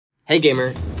Hey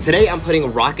gamer, today I'm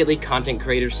putting Rocket League content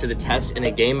creators to the test in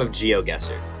a game of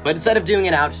Geoguessr. But instead of doing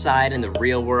it outside in the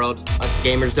real world, us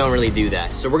gamers don't really do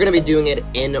that. So we're gonna be doing it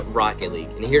in Rocket League,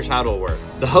 and here's how it'll work.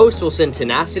 The host will send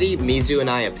Tenacity, Mizu, and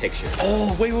I a picture.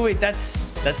 Oh, wait, that's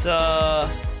wait, I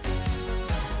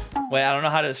don't know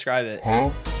how to describe it. Huh?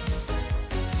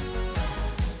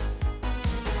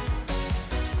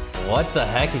 What the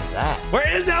heck is that?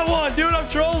 Where is that one? Dude, I'm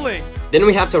trolling. Then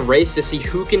we have to race to see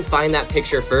who can find that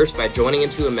picture first by joining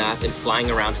into a map and flying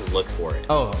around to look for it.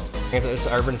 Oh, it's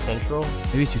Urban Central?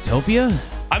 Maybe it's Utopia?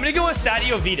 I'm gonna go with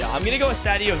Stadio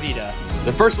Vita.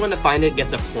 The first one to find it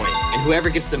gets a point, and whoever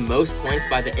gets the most points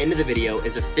by the end of the video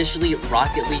is officially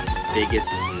Rocket League's biggest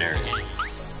nerd.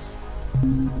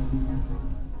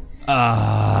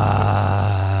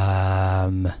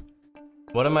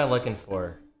 What am I looking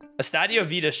for? A Stadio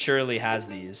Vita surely has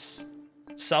these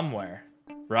somewhere,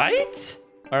 right?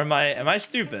 Or am I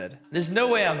stupid? There's no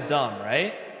way I'm dumb,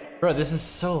 right? Bro, this is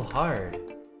so hard.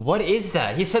 What is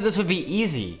that? He said this would be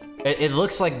easy. It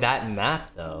looks like that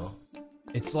map though.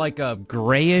 It's like a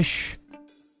grayish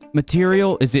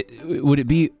material. Would it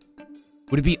be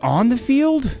on the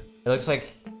field? It looks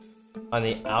like on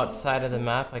the outside of the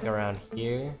map, like around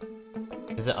here.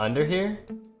 Is it under here?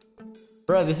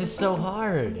 Bro, this is so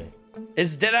hard.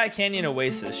 It's Deadeye Canyon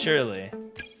Oasis, surely.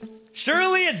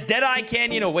 Surely it's Deadeye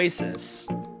Canyon Oasis.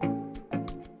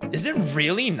 Is it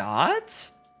really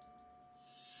not?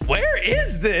 Where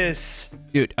is this?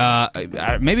 Dude,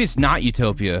 maybe it's not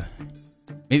Utopia.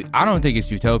 Maybe I don't think it's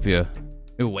Utopia.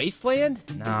 Maybe Wasteland?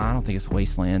 Nah, I don't think it's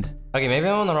Wasteland. Okay, maybe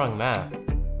I'm on the wrong map.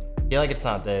 I feel like it's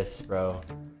not this, bro.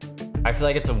 I feel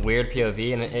like it's a weird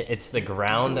POV and it's the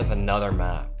ground of another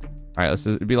map. All right,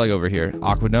 it'd be like over here.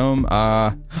 Aquadome.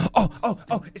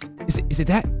 Is it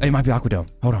that? It might be Aquadome.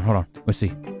 Hold on. Let's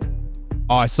see.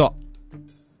 Oh, I saw.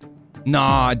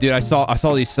 Nah, dude, I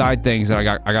saw these side things and I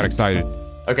got excited.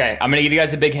 Okay, I'm gonna give you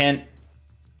guys a big hint.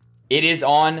 It is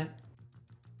on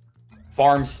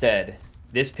Farmstead.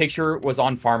 This picture was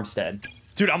on Farmstead.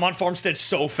 Dude, I'm on Farmstead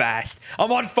so fast.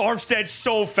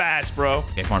 Bro.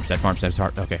 Okay, Farmstead.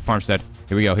 Start. Okay, Farmstead.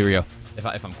 Here we go. If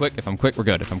I'm quick, we're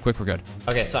good.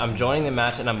 Okay, so I'm joining the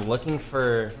match and I'm looking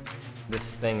for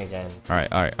this thing again. All right.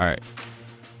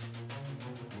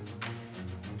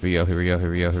 Here we go.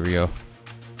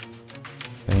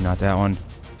 Okay, not that one.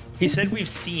 He said we've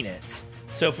seen it.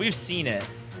 So if we've seen it,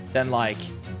 then like,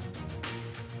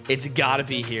 it's gotta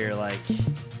be here, like,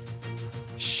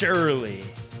 surely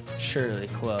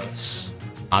close.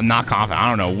 I'm not confident. I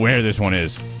don't know where this one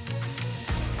is.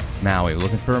 Maui,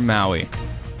 looking for a Maui.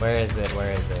 Where is it?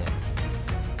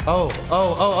 Oh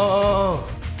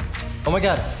my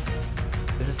god.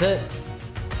 Is this it?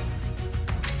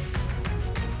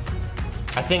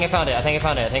 I think I found it.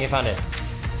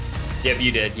 Yep,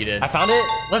 you did. I found it.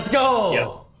 Let's go.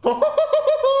 Yep.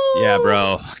 Yeah,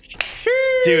 bro.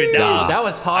 Dude, that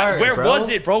was hard. Where bro.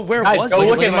 was it, bro? Where Guys, was go it?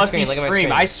 look Look at at my screen, Musty's look at my stream.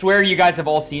 screen. I swear you guys have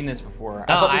all seen this before.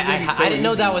 No, thought this was gonna be so I didn't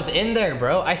know easy. that was in there,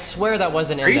 bro. I swear that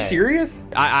wasn't in Are there. you serious?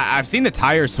 I've seen the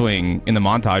tire swing in the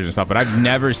montage and stuff, but I've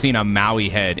never seen a Maui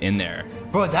head in there.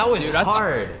 Bro, that was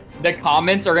hard. The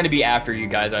comments are gonna be after you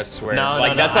guys, I swear. No,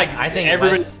 that's like I think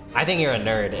everybody. I think you're a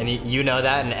nerd, and you know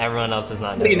that, and everyone else does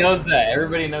not know.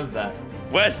 Everybody knows that.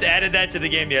 West added that to the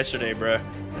game yesterday, bro.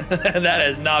 That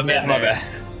has not been My there. bad.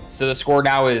 So the score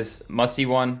now is Musty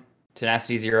 1,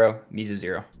 Tenacity 0, Mizu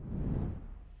 0.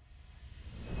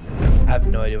 I have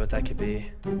no idea what that could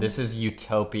be. This is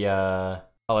Utopia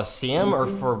Coliseum or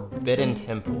Forbidden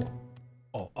Temple.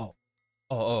 Oh.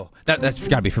 That's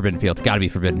gotta be Forbidden Field. Gotta be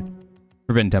Forbidden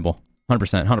Temple.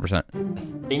 100%. I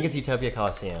think it's Utopia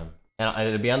Coliseum, and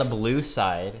it'll be on the blue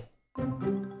side. Oh,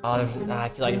 I feel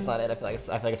like it's not it. I feel like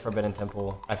it's Forbidden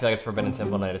Temple. I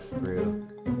and I just threw.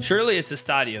 Surely it's the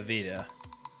Stadio Vita.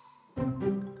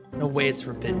 No way it's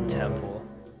Forbidden Temple.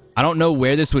 I don't know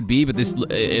where this would be, but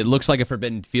it looks like a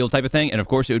Forbidden Field type of thing, and of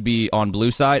course it would be on blue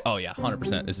side. Oh yeah,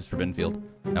 100%. This is Forbidden Field.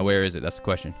 Now where is it? That's the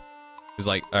question. It's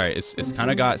like, all right, it's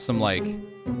kind of got some like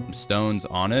stones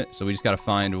on it, so we just gotta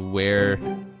find where.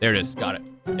 There it is. Got it.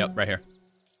 Yep, right here.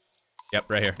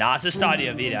 Nah, it's a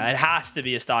Stadio Vita. It has to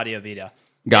be a Stadio Vita.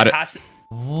 Got it. Has to...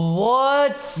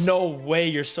 What? No way,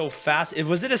 you're so fast.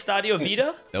 Was it a Stadio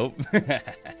Vita? Nope.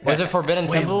 Was it Forbidden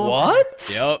Wait, Temple? what?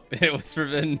 Yep, it was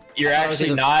Forbidden. You're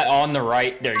actually not on the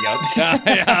right. There you go.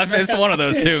 Yeah, it's one of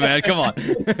those two, man. Come on.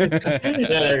 Yeah,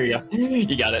 there you go.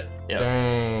 You got it. Yep.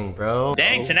 Dang, bro.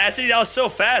 Dang, Tenacity, that was so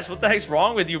fast. What the heck's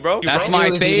wrong with you, bro? That's It my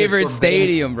was either favorite Forbidden-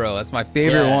 stadium, bro. That's my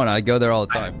favorite Yeah. one. I go there all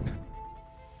the time.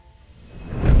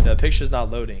 The picture's not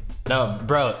loading. No,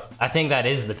 bro. I think that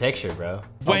is the picture, bro.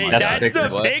 Wait, that's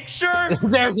the picture?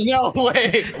 There's no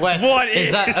way. Wes, What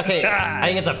is that? Okay, I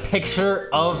think it's a picture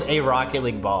of a Rocket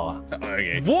League ball.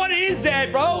 Okay. What is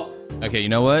that, bro? Okay, you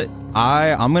know what?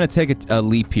 I'm gonna take a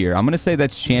leap here. I'm gonna say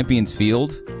that's Champions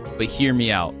Field, but hear me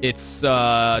out. It's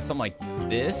something like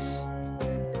this.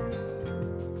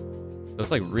 So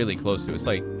it's like really close to it. It's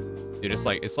like, dude, it's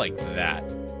like that.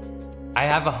 I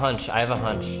have a hunch.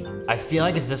 I feel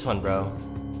like it's this one, bro.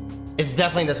 It's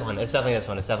definitely this one. It's definitely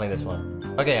this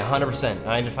one. Okay, 100%.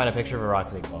 I need to find a picture of a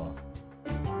Rocket League ball.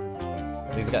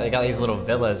 They got these little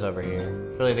villas over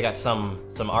here. Surely they got some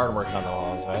artwork on the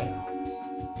walls, right?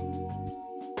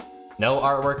 No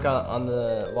artwork on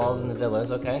the walls in the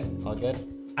villas. Okay, all good.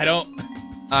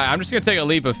 I'm just gonna take a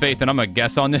leap of faith and I'm gonna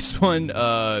guess on this one.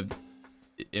 No.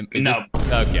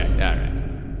 Okay, all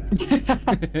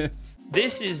right.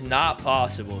 This is not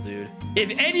possible, dude.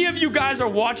 If any of you guys are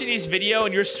watching this video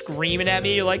and you're screaming at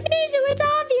me, you're like, Mizu, it's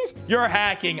obvious. You're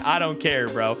hacking. I don't care,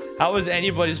 bro. How is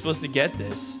anybody supposed to get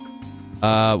this?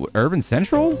 Urban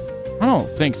Central? I don't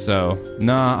think so.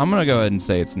 Nah, I'm gonna go ahead and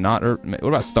say it's not. What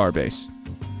about Starbase?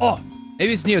 Oh,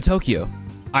 maybe it's Neo Tokyo. All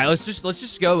right, let's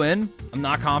just go in. I'm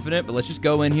not confident, but let's just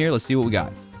go in here. Let's see what we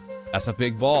got. That's a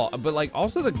big ball, but like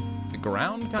also the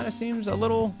ground kind of seems a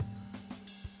little.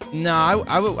 No,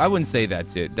 I wouldn't say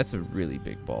that's it. That's a really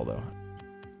big ball, though.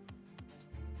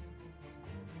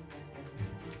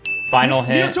 Final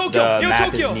hint, Neo Tokyo, the Neo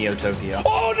map Tokyo. is Neo Tokyo.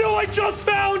 Oh, no, I just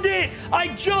found it.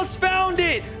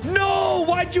 No,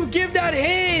 why'd you give that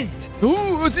hint?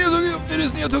 Ooh, it's Neo Tokyo. It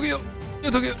is Neo Tokyo.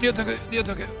 Neo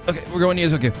Tokyo. Okay, we're going Neo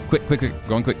Tokyo. Quick.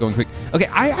 Going quick. Okay,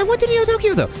 I went to Neo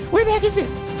Tokyo, though. Where the heck is it?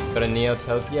 Go to Neo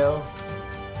Tokyo.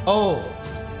 Oh,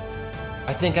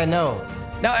 I think I know.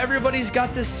 Now everybody's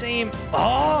got the same.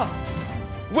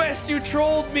 Wes, you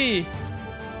trolled me.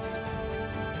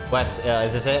 Wes,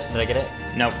 is this it? Did I get it?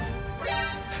 Nope.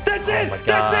 That's it. my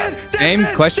That's God. it. That's Same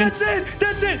it. question?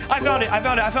 That's it. I found it.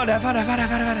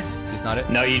 It's not it.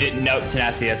 No, you didn't. No,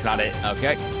 Tenacity, that's not it.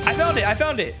 Okay. I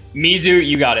found it. Mizu,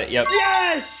 you got it. Yep.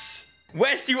 Yes.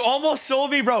 West, you almost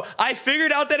sold me, bro. I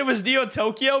figured out that it was Neo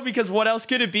Tokyo because what else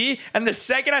could it be? And the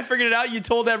second I figured it out, you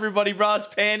told everybody, bro. I was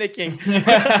panicking.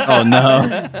 Oh,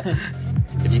 no.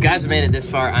 If you guys have made it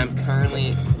this far, I'm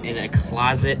currently in a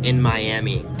closet in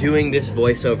Miami doing this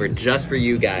voiceover just for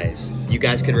you guys. You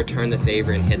guys could return the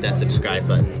favor and hit that subscribe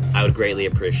button. I would greatly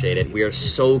appreciate it. We are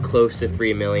so close to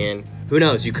 3 million. Who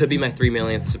knows? You could be my 3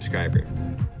 millionth subscriber.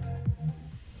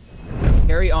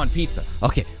 Carry on pizza.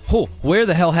 Okay. Oh, where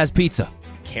the hell has pizza?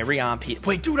 Carry on pizza.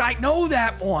 Wait, dude, I know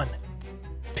that one.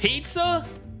 Pizza?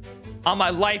 On my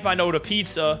life, I know the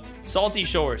pizza. Salty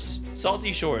Shores.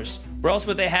 Where else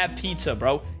would they have pizza,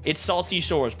 bro? It's Salty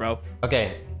Shores, bro.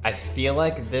 Okay, I feel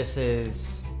like this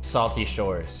is Salty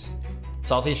Shores.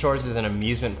 Salty Shores is an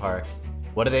amusement park.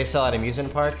 What do they sell at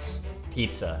amusement parks?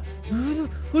 Pizza.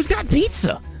 Who's got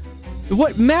pizza?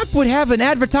 What map would have an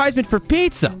advertisement for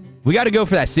pizza? We got to go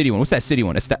for that city one. What's that city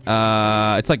one? It's like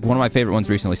one of my favorite ones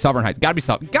recently. Sovereign Heights. Gotta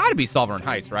be Sovereign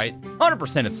Heights, right?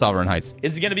 100% it's Sovereign Heights.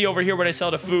 It's gonna be over here where they sell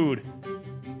the food.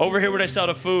 Over here where they sell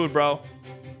the food, bro.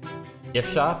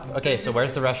 Gift shop? Okay, so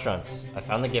where's the restaurants? I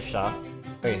found the gift shop.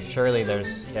 Wait, surely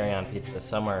there's carry on pizza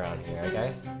somewhere around here, right,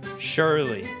 guys?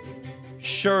 Surely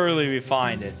we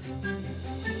find it.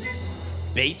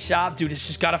 Bait shop? Dude, it's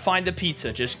just gotta find the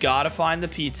pizza.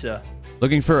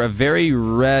 Looking for a very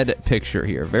red picture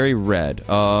here. Very red.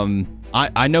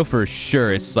 I know for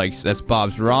sure it's like, that's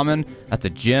Bob's Ramen at the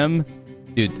gym.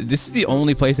 Dude, this is the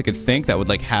only place I could think that would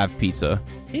like have pizza.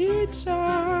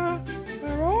 Pizza,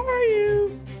 where are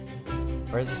you?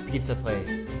 Where's this pizza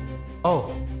place?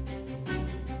 Oh.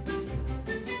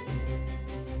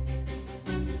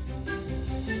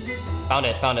 Found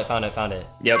it.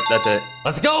 Yep, that's it.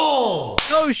 Let's go!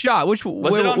 No shot. Was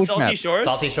it on Salty map? Shores?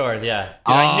 Salty Shores, yeah.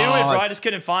 Dude, I knew it, bro. I just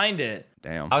couldn't find it.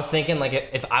 Damn. I was thinking, like,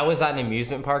 if I was at an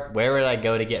amusement park, where would I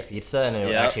go to get pizza? And it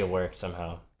would actually work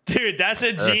somehow. Dude, that's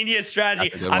a genius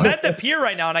strategy. I'm at the pier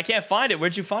right now, and I can't find it.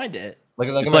 Where'd you find it? Look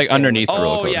It's like underneath the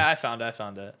roll Oh, code. yeah, I found it.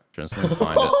 Just want to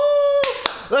find it.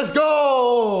 Let's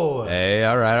go! Hey,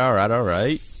 all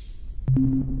right.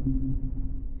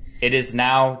 It is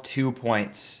now 2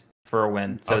 points for a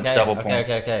win, so it's double point.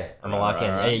 Okay. I'm gonna lock in.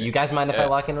 Alright. Hey, you guys mind if I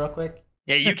lock in real quick?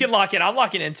 Yeah, you can lock in. I'm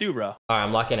locking in too, bro. All right,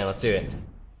 I'm locking in. Let's do it.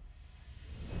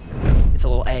 It's a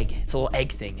little egg. It's a little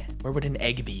egg thing. Where would an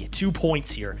egg be? 2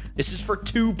 points here. This is for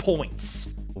 2 points.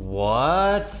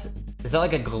 What? Is that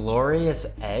like a glorious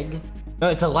egg? No,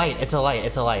 it's a light.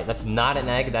 That's not an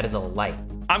egg. That is a light.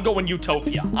 I'm going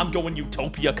Utopia.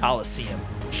 Coliseum.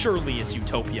 Surely it's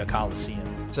Utopia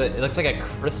Coliseum. So it looks like a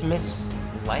Christmas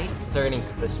light? Is there any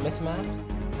Christmas maps?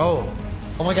 Oh.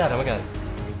 Oh my god, oh my god.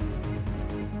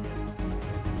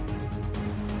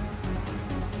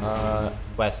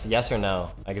 Wes, yes or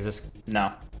no? Like, is this...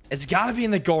 No. It's gotta be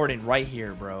in the garden right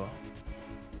here, bro.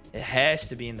 It has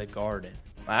to be in the garden.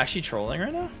 Am I actually trolling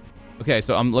right now? Okay,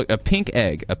 so I'm a pink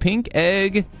egg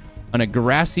on a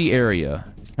grassy area.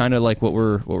 It's kind of like what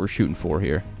we're shooting for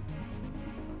here.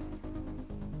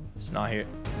 It's not here.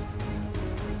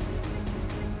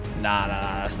 Nah,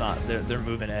 that's not. They're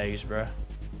moving eggs, bro.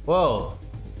 Whoa.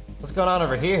 What's going on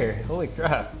over here? Holy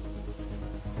crap.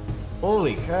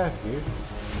 Holy crap, dude.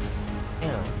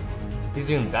 Damn. He's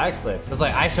doing backflips. It's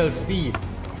like I showed speed.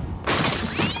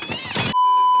 I'm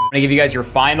gonna give you guys your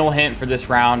final hint for this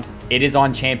round. It is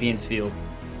on Champions Field.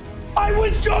 I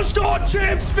was just on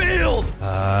Champs Field!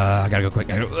 I gotta go quick.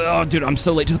 Oh, dude, I'm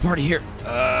so late to the party here.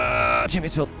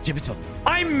 Champions Field.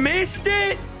 I missed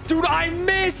it! Dude, I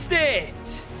missed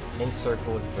it! Pink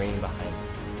circle with green behind it.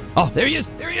 Oh, there he is.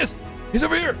 He's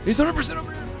over here. He's 100%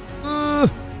 over here.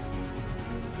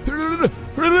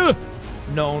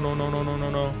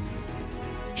 No.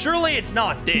 Surely it's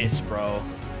not this, bro.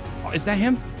 Oh, is that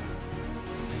him?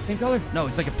 Same color? No,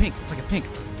 it's like a pink.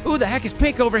 Who the heck is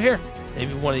pink over here?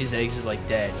 Maybe one of these eggs is like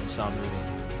dead and it's not moving.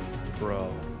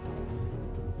 Bro.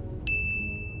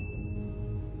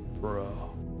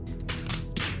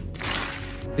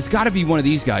 It's got to be one of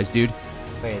these guys, dude.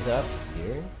 Wait, is it up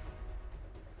here?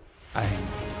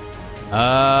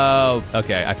 Oh,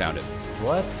 okay. I found it.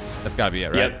 What? That's got to be it,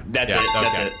 right? Yep, that's it.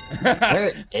 Okay. That's it.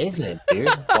 Where is it, dude?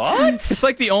 What? It's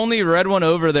like the only red one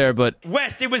over there, but...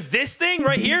 West, it was this thing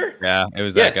right here? Yeah, it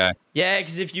was that guy. Yeah,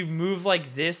 because if you move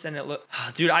like this and it look...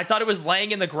 Dude, I thought it was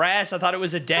laying in the grass. I thought it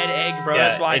was a dead egg, bro. Yeah,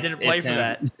 That's why I didn't play for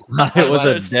that. It was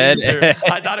a dead egg.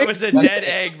 I thought it was a dead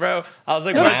egg, bro. I was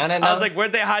like,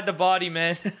 where'd they hide the body,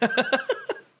 man?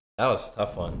 That was a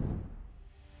tough one.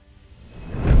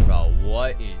 Bro,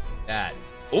 what is that?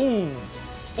 Ooh.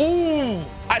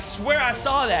 I swear I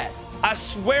saw that. I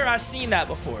swear I seen that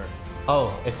before.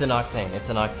 Oh, it's an octane. It's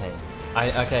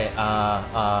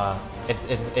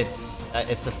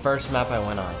the first map I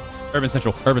went on. Urban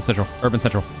Central.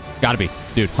 Gotta be.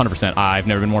 Dude, 100%. I've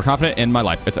never been more confident in my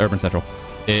life. It's Urban Central.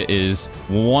 It is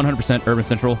 100% Urban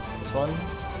Central. This one?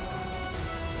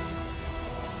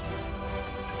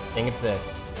 I think it's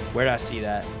this. Where'd I see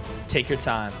that? Take your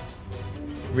time.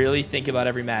 Really think about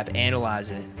every map. Analyze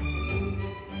it.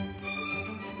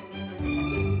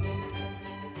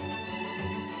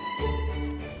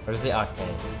 Where's the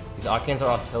octane? These octanes are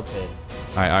all tilted.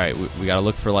 All right. We gotta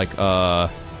look for like,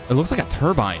 it looks like a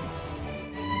turbine.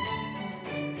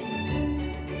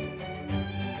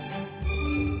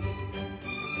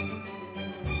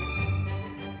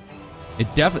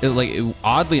 It definitely,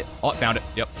 oddly, oh, found it.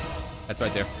 Yep. That's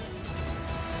right there.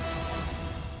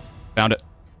 Found it.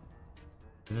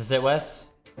 Is this it, Wes?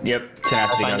 Yep,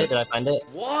 Tenacity got it. Did I find it?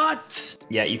 What?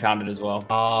 Yeah, you found it as well.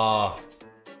 Oh.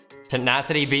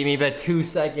 Tenacity beat me by 2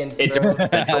 seconds. It's bro.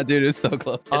 Dude, it's so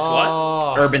close. It's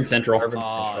what? Urban Central.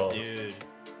 Oh, dude.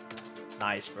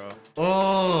 Nice, bro.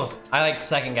 Oh, I like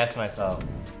second guess myself.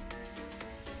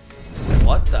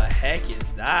 What the heck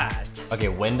is that? Okay,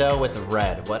 window with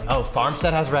red. What? Oh,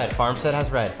 Farmstead has red. Farmstead has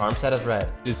red.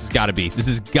 This has got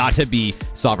to be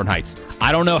Sovereign Heights.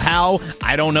 I don't know how.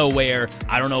 I don't know where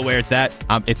it's at.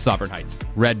 It's Sovereign Heights.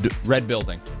 Red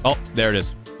building. Oh, there it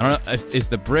is. I don't know. Is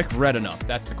the brick red enough?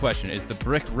 That's the question. Is the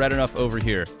brick red enough over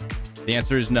here? The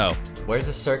answer is no. Where's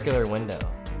the circular window?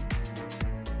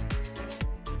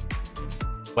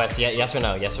 Wes, yes or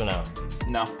no? Yes or no?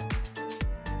 No.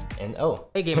 And oh,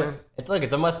 hey gamer, look,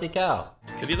 it's a musty cow.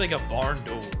 Could be like a barn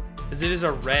door. Cause it is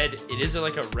a red. It is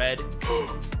like a red.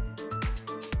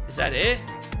 Is that it?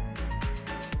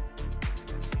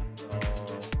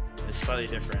 Oh, it's slightly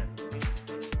different.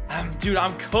 Dude,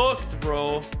 I'm cooked,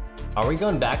 bro. Are we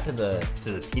going back to the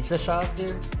pizza shop,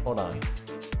 dude? Hold on.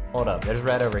 Hold up. There's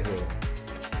red over here.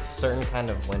 Certain kind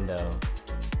of window.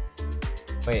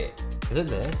 Wait, is it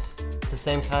this? It's the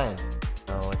same kind.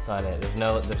 No, it's not it.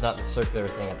 There's not the circular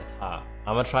thing at the top.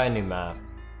 I'm gonna try a new map.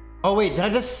 Oh wait, did I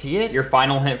just see it? Your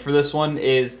final hint for this one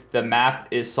is the map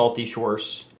is Salty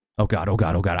Shores. Oh god. I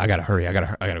gotta hurry. I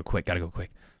gotta go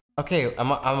quick. Okay,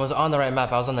 I was on the right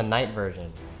map. I was on the night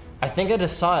version. I think I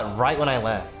just saw it right when I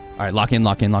left. All right, lock in.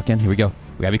 Here we go.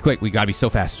 We gotta be quick. We gotta be so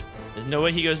fast. There's no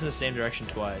way he goes in the same direction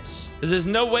twice. There's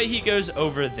no way he goes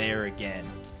over there again.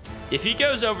 If he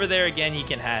goes over there again, he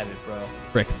can have it, bro.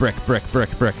 Brick.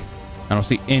 I don't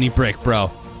see any brick,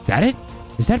 bro. Is that it?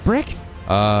 Is that brick?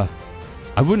 I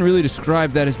wouldn't really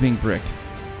describe that as being brick.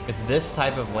 It's this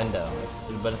type of window,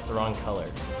 but it's the wrong color.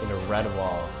 It's a red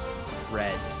wall.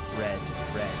 Red.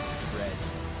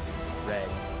 red?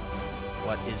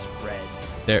 What is red?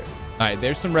 There. All right,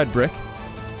 there's some red brick. Dude,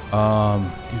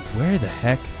 where the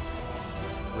heck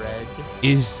Red.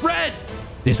 is Red!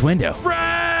 this window?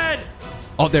 Red!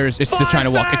 Oh, there's. It's the China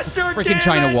walk. It's the Faster, freaking damn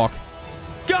China it! walk.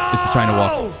 Go! It's the China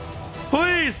walk.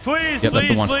 Please, please, Yep, that's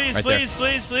the please, one please, right there. please,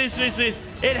 please, please, please, please.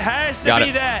 It has to Got be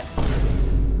it. that.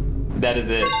 That is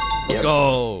it. Let's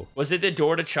go. Was it the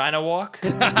door to China walk?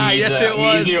 Yes, it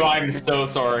was. Mizu, I'm so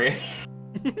sorry.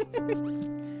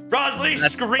 Bro, I was literally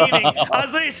screaming. I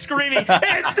was literally screaming.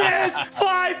 It's this!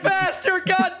 Fly faster!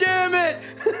 God damn it!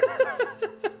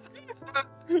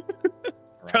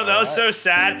 Bro, that was so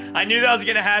sad. I knew that was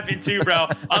gonna happen too, bro.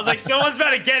 I was like, someone's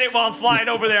about to get it while I'm flying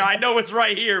over there. I know it's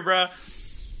right here, bro.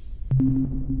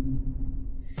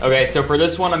 Okay, so for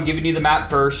this one, I'm giving you the map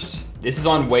first. This is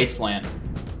on Wasteland.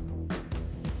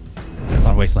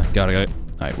 On Wasteland. Got it. All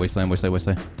right, Wasteland.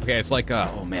 Okay, it's like,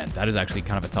 oh man, that is actually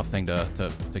kind of a tough thing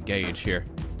to gauge here.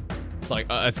 It's like,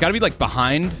 it's got to be like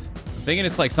behind. I'm thinking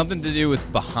it's like something to do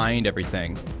with behind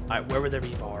everything. All right, where would there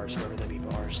be bars? Where would there be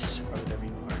bars? Where would there be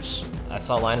bars? I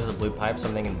saw lines of the blue pipe,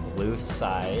 something in blue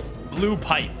side. Blue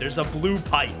pipe. There's a blue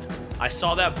pipe. I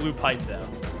saw that blue pipe though.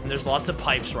 And there's lots of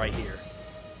pipes right here.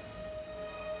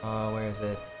 Where is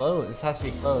it? Oh, this has to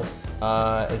be close.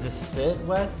 Is this it,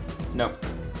 Wes? No.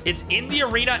 It's in the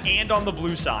arena and on the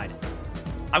blue side.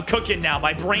 I'm cooking now.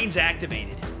 My brain's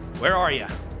activated. Where are you?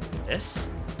 This?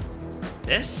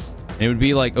 This? And it would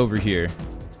be like over here,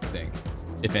 I think,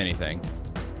 if anything.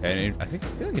 And I feel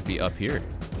like it'd be up here.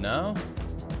 No?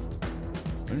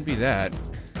 Wouldn't be that.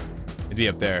 It'd be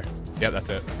up there. Yep, that's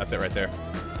it. That's it right there.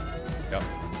 Yep.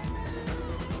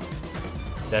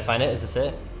 Did I find it? Is this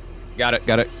it? Got it.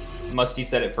 Got it. Musty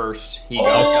said it first. He Oh,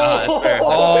 goes. God, that's fair.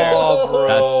 Oh,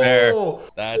 That's fair.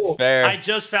 That's fair. I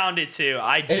just found it too.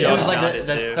 I just It was found like it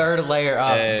the too. third layer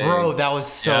up. Dang. Bro, that was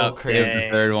so Yep, crazy. it was the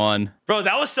third one. Bro,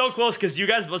 that was so close because you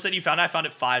guys both said you found it. I found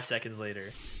it 5 seconds later.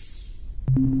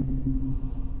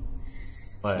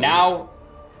 What? Now,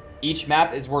 each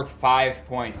map is worth 5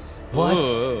 points. What?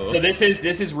 So this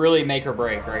is really make or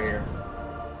break right here.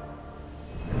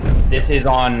 This is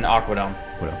on Aquadome.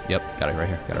 Yep, got it right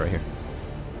here. Got it right here.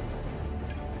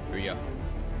 Here we go.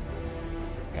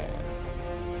 Okay.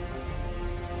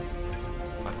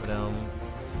 Aquadome.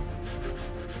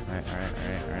 All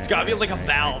right. It's gotta be like a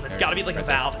valve. It's gotta be like a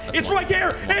valve. It's right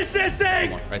there. It's this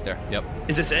thing. Right there. Yep.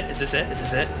 Is this it? Is this it? Is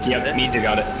this it? Is Yep, this it? Mizu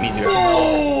got it. Mizu got it.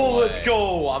 Oh, let's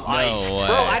go. I'm iced. way.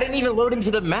 Bro, I didn't even load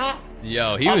into the map.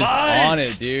 Yo, he I'm was on it,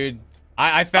 iced. dude.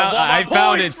 I found I want my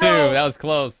found points, it too. bro. That was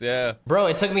close. Yeah. Bro,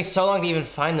 it took me so long to even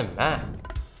find the map.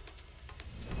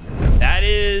 That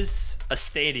is a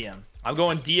stadium. I'm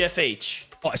going DFH.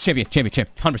 Oh, it's champion.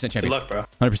 100% champion. Good luck, bro.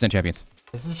 100% champions.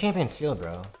 This is Champions Field,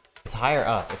 bro. It's higher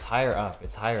up. It's higher up.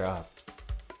 It's higher up.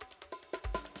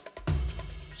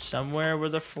 Somewhere where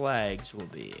the flags will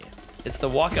be. It's the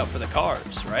walkout for the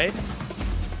cars, right?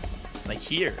 Like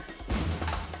here.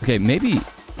 Okay, maybe.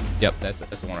 Yep, that's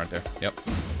the one right there. Yep.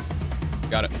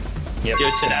 Got it. Yep.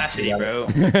 Yo, Tenacity, bro.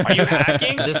 Are you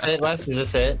hacking? Is this it, Wes? Is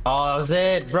this it? Oh, that was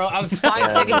it. Bro, I was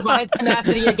 5 seconds behind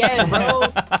Tenacity again,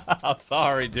 bro. I'm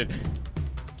sorry, dude.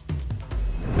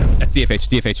 That's DFH.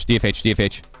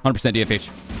 100% DFH.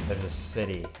 There's a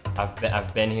city.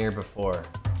 I've been here before.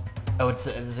 Oh,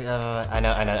 I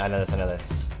know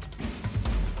this.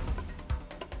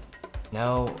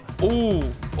 No.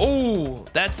 Ooh,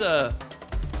 that's a...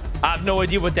 I have no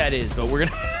idea what that is, but we're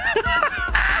gonna...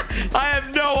 I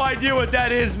have no idea what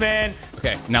that is, man.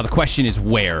 Okay, now the question is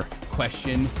where?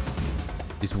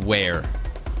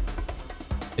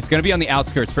 It's gonna be on the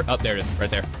outskirts for up there it is,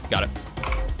 right there. Got it.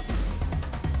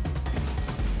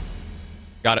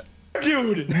 Got it.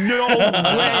 Dude, no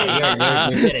way.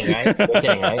 You're kidding, right? You're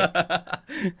kidding, right?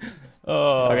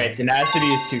 Okay, Tenacity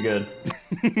is too good.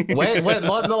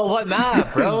 What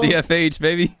map, bro? DFH,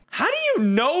 baby. How do you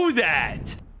know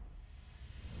that?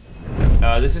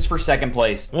 This is for second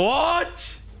place.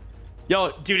 What?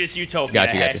 Yo, dude, it's Utopia.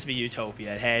 Got you. It has to be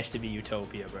Utopia. It has to be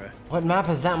Utopia, bro. What map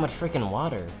has that much freaking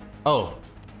water? Oh.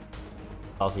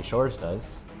 Salty Shores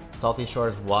does. Salty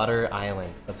Shores Water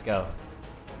Island. Let's go.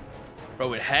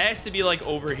 Bro, it has to be like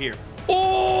over here.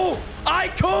 Oh, I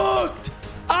cooked!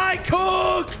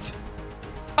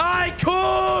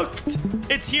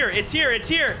 It's here. Is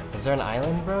there an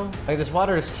island, bro? Like, this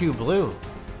water is too blue.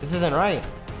 This isn't right.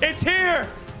 It's here!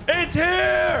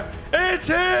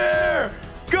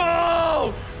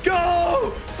 Go!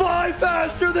 Fly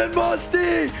faster than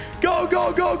Musty! Go!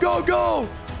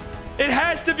 It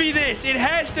has to be this.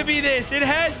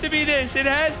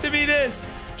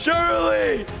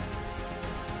 Surely!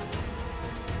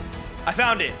 I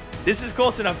found it. This is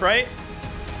close enough, right?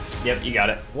 Yep, you got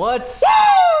it. What?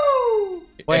 Woo!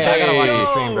 Wait, I gotta watch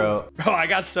the stream, bro. Bro, I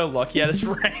got so lucky. I just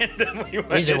randomly went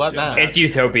Mizu, what map? It's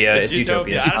Utopia. It's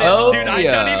Utopia. Dude, I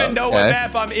don't even know what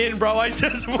map I'm in, bro. I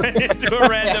just went into a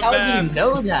random How map. do you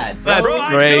know that, That's bro? Bro,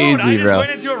 crazy, I just bro.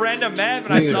 went into a random map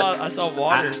and I saw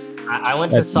water. I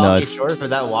went to That's Salty nuts. Shores, but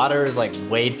that water is like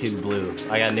way too blue.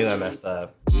 I knew I messed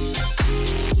up.